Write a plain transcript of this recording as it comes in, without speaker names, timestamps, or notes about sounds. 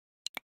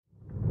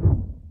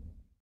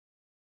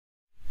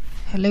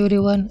Hello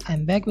everyone,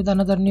 I'm back with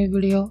another new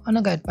video on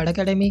𝗟𝗞𝗘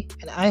Academy,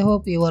 and I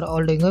hope you are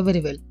all doing very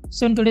well.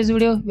 So in today's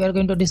video, we are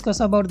going to discuss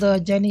about the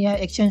Gen AI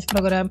Exchange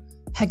Program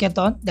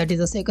Hackathon, that is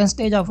the second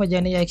stage of a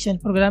Gen AI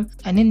Exchange Program.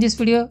 And in this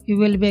video, you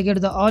will be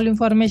get the all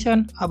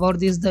information about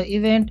the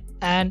event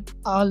and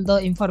all the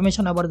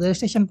information about the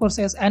registration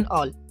process and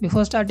all.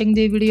 Before starting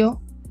the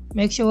video,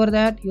 make sure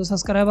that you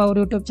subscribe our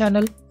YouTube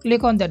channel,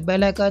 click on that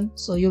bell icon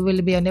so you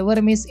will be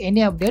never miss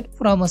any update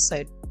from our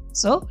side.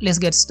 So let's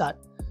get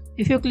started.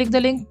 If you click the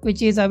link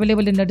which is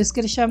available in the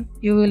description,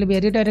 you will be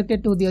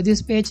redirected to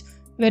this page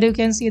where you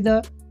can see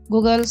the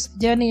Google's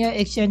Gen AI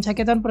Exchange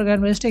Hackathon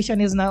program registration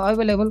is now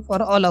available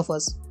for all of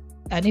us.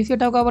 And if you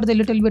talk about a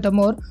little bit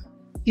more,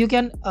 you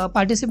can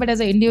participate as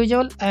an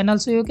individual and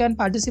also you can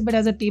participate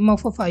as a team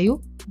of 5.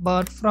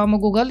 But from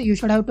Google, you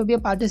should have to be a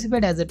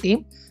participate as a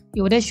team.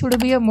 Your age should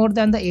be more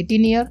than the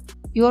 18 year.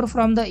 You are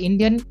from the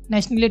Indian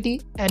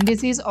nationality, and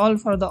this is all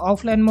for the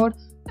offline mode.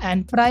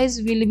 And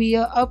price will be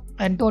up,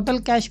 and total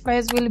cash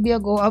price will be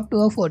go up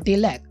to 40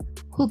 lakh.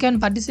 Who can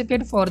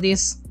participate for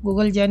this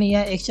Google Gen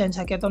AI Exchange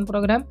Hackathon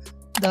program?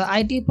 The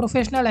IT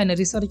professional and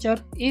researcher.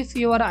 If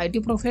you are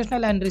IT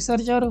professional and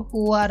researcher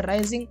who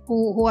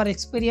are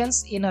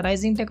experienced in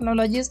rising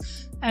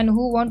technologies and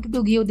who want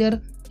to give their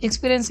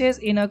experiences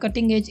in a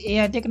cutting edge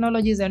AI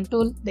technologies and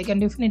tool, they can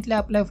definitely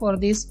apply for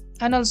this.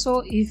 And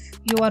also if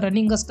you are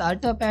running a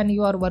startup and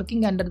you are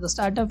working under the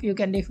startup, you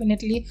can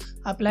definitely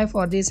apply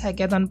for this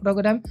hackathon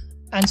program.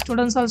 And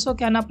students also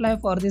can apply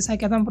for this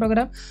hackathon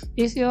program.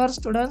 If you are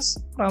students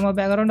from a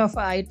background of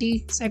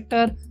IT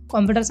sector,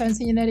 computer science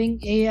engineering,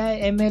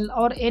 AI, ML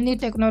or any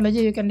technology,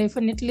 you can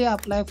definitely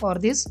apply for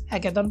this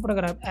hackathon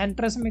program. And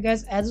trust me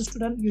guys, as a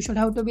student you should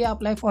have to be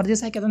apply for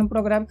this hackathon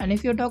program. And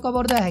if you talk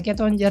about the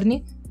hackathon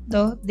journey,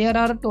 there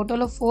are a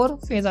total of 4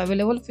 phases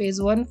available: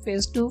 phase 1,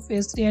 phase 2,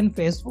 phase 3 and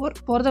phase 4.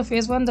 For the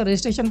phase 1, the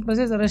registration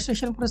process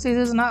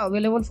is now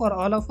available for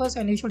all of us,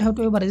 and you should have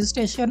to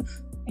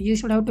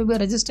be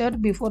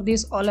registered before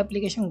this all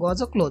application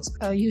goes closed.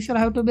 You should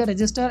have to be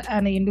registered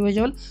an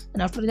individual,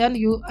 and after that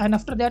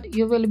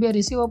you will be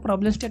receive a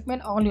problem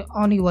statement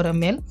on your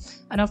mail.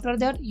 And after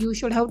that you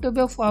should have to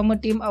be form a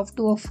team up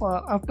to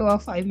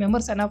 5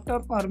 members, and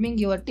after forming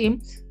your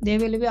team, they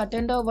will be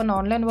attend one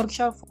online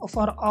workshop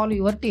for all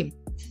your team.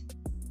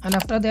 And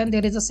after that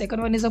there is a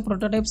second one is a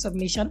prototype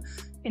submission.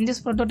 In this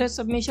prototype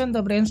submission,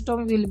 the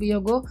brainstorm will be a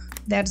go.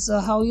 That's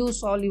how you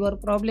solve your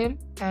problem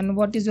and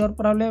what is your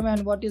problem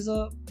and what is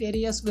a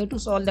various way to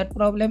solve that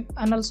problem.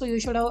 And also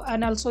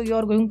you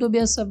are going to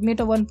be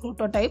submit one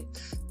prototype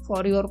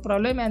for your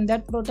problem, and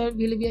that prototype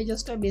will be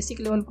just a basic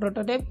level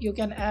prototype. You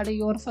can add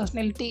your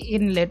functionality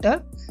in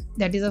later.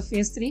 That is a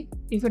phase 3.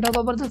 If you talk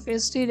about the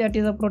phase 3, that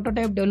is a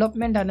prototype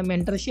development and a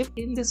mentorship.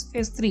 In this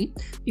phase 3,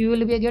 you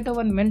will be get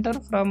one mentor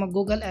from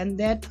Google, and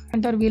that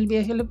mentor will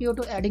be help you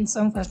to adding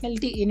some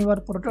functionality in your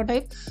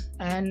prototype.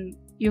 And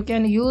you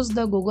can use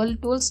the Google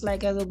tools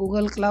like as a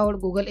Google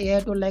Cloud, Google AI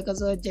tool like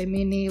as a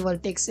Gemini,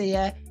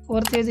 𝗟𝗏𝗃𝗧.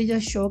 Fourth is a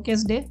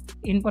showcase day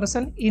in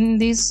person. In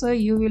this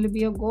you will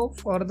be a go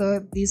for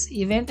this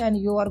event, and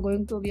you are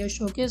going to be a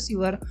showcase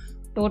your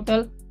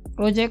total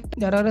project.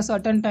 There are a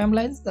certain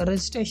timelines. The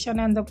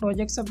registration and the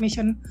project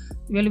submission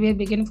will be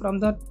begin from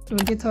the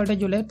 23rd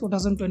July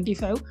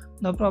 2025.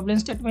 The problem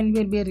statement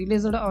will be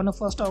released on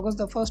 1st August.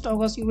 The 1st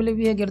August you will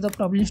be get the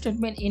problem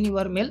statement in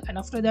your mail, and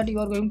after that you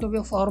are going to be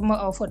a form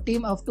of a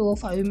team up to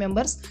 5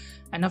 members.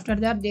 And after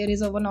that there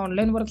is one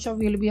online workshop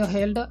will be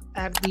held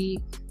at the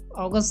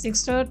August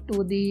 6th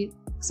to the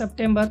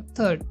September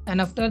 3rd.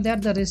 And after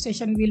that the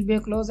registration will be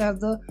closed as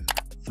the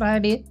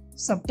Friday,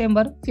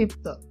 September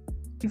 5th.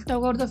 If you talk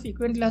about the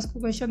frequently asked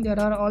question, there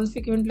are all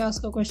frequently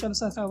asked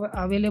questions are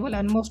available,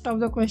 and most of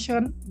the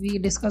question we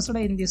discussed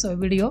in this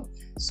video.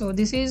 So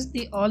this is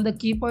all the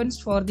key points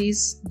for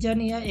this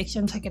Gen AI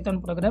Exchange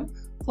Hackathon program.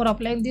 For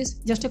applying this,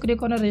 just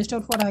click on a register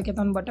for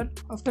hackathon button.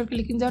 After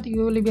clicking that,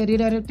 you will be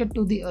redirected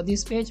to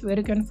this page where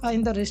you can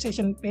find the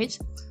registration page,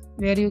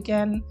 where you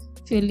can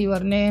fill your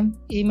name,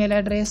 email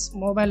address,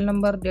 mobile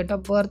number, date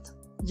of birth,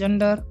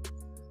 gender,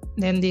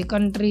 then the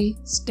country,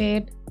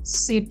 state,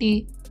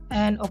 city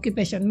and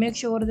occupation. Make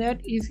sure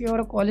that if you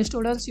are college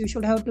students, you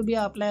should have to be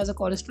apply as a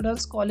college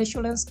students. College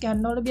students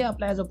cannot be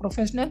apply as a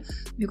professional,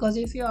 because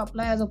if you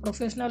apply as a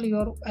professional,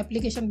 your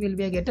application will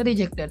be get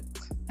rejected.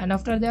 And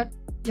after that,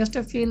 just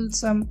fill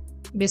some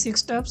basic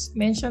steps.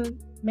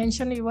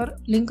 Mention your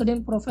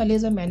LinkedIn profile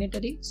is a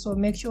mandatory, so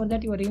make sure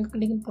that your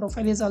LinkedIn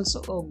profile is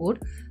also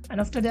good.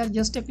 And after that,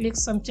 just click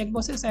some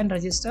checkboxes and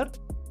register.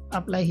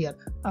 Apply here.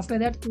 After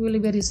that, you will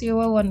be receive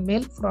one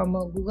mail from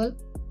Google.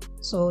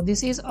 So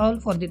this is all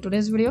for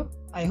today's video.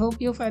 I hope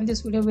you find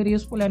this video very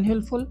useful and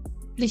helpful.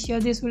 Please share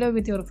this video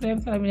with your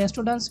friends, family and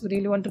students who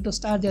really wanted to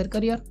start their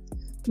career.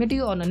 Meet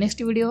you on the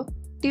next video.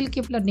 Till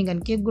keep learning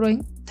and keep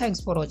growing.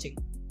 Thanks for watching.